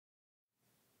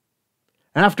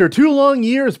After 2 long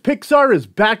years, Pixar is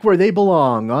back where they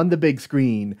belong, on the big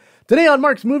screen. Today on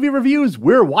Mark's Movie Reviews,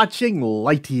 we're watching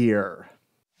Lightyear.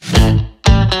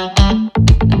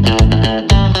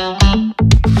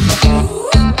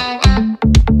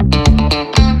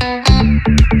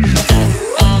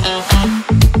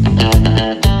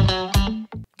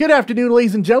 Good afternoon,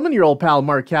 ladies and gentlemen. Your old pal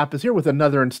Mark Cappis here with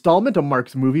another installment of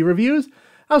Mark's Movie Reviews.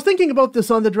 I was thinking about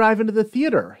this on the drive into the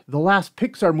theater. The last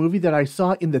Pixar movie that I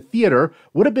saw in the theater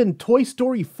would have been Toy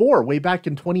Story 4 way back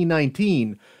in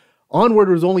 2019. Onward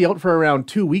was only out for around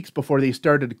 2 weeks before they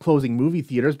started closing movie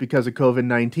theaters because of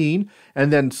COVID-19,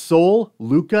 and then Soul,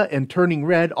 Luca, and Turning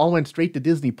Red all went straight to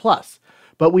Disney+.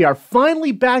 But we are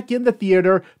finally back in the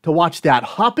theater to watch that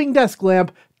hopping desk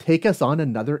lamp take us on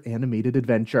another animated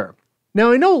adventure.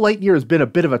 Now, I know Lightyear has been a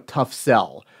bit of a tough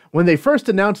sell. When they first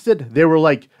announced it, they were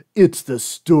like, "It's the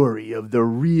story of the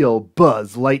real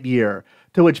Buzz Lightyear,"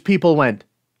 to which people went,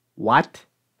 "What?"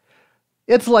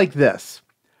 It's like this.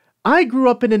 I grew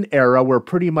up in an era where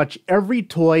pretty much every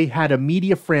toy had a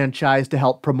media franchise to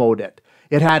help promote it.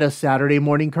 It had a Saturday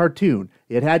morning cartoon,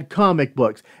 it had comic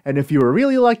books, and if you were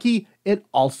really lucky, it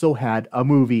also had a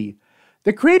movie.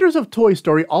 The creators of Toy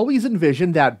Story always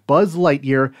envisioned that Buzz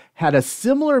Lightyear had a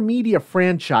similar media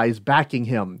franchise backing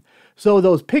him. So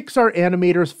those Pixar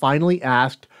animators finally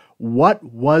asked, what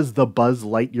was the Buzz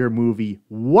Lightyear movie?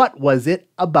 What was it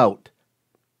about?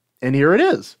 And here it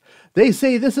is. They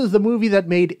say this is the movie that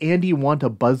made Andy want a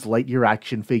Buzz Lightyear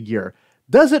action figure.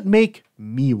 Does it make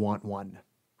me want one?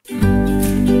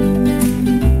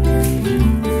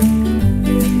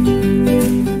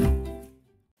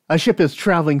 A ship is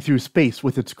traveling through space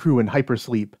with its crew in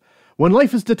hypersleep. When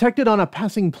life is detected on a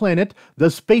passing planet,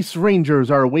 the Space Rangers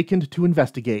are awakened to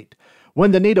investigate.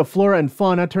 When the native flora and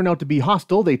fauna turn out to be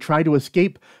hostile, they try to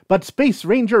escape, but Space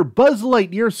Ranger Buzz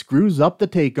Lightyear screws up the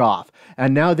takeoff,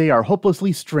 and now they are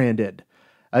hopelessly stranded.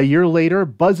 A year later,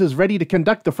 Buzz is ready to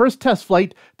conduct the first test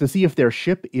flight to see if their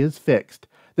ship is fixed.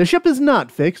 The ship is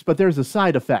not fixed, but there's a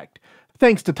side effect.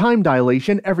 Thanks to time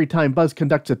dilation, every time Buzz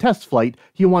conducts a test flight,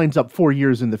 he winds up 4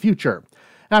 years in the future.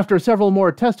 After several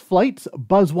more test flights,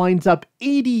 Buzz winds up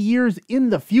 80 years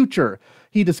in the future.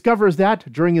 He discovers that,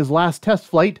 during his last test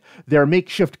flight, their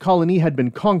makeshift colony had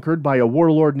been conquered by a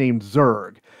warlord named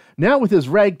Zurg. Now with his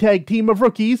ragtag team of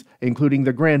rookies, including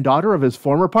the granddaughter of his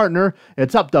former partner,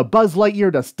 it's up to Buzz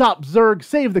Lightyear to stop Zurg,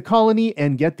 save the colony,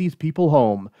 and get these people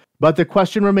home. But the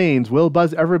question remains, will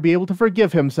Buzz ever be able to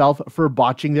forgive himself for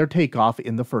botching their takeoff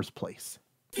in the first place?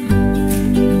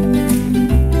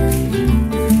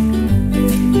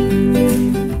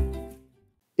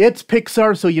 It's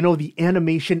Pixar, so you know the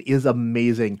animation is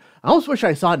amazing. I almost wish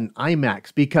I saw it in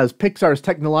IMAX because Pixar's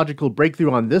technological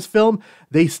breakthrough on this film,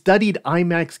 they studied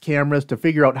IMAX cameras to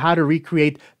figure out how to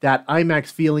recreate that IMAX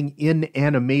feeling in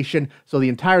animation, so the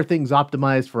entire thing's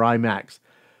optimized for IMAX.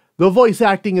 The voice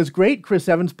acting is great. Chris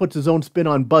Evans puts his own spin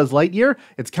on Buzz Lightyear.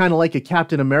 It's kind of like a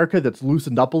Captain America that's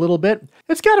loosened up a little bit.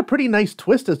 It's got a pretty nice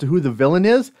twist as to who the villain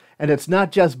is, and it's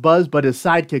not just Buzz, but his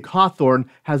sidekick Hawthorne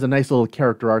has a nice little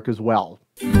character arc as well.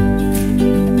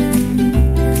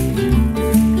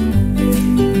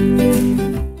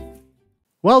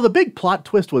 While the big plot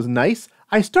twist was nice,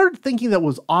 I started thinking that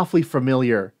was awfully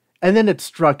familiar, and then it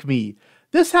struck me.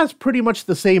 This has pretty much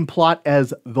the same plot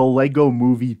as The Lego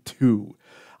Movie 2.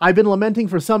 I've been lamenting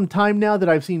for some time now that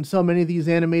I've seen so many of these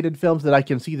animated films that I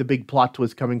can see the big plot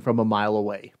twist coming from a mile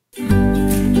away.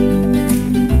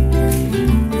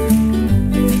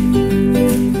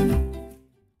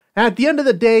 At the end of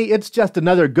the day, it's just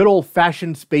another good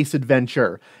old-fashioned space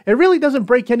adventure. It really doesn't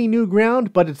break any new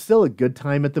ground, but it's still a good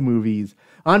time at the movies.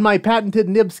 On my patented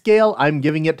nib scale, I'm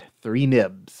giving it 3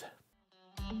 nibs.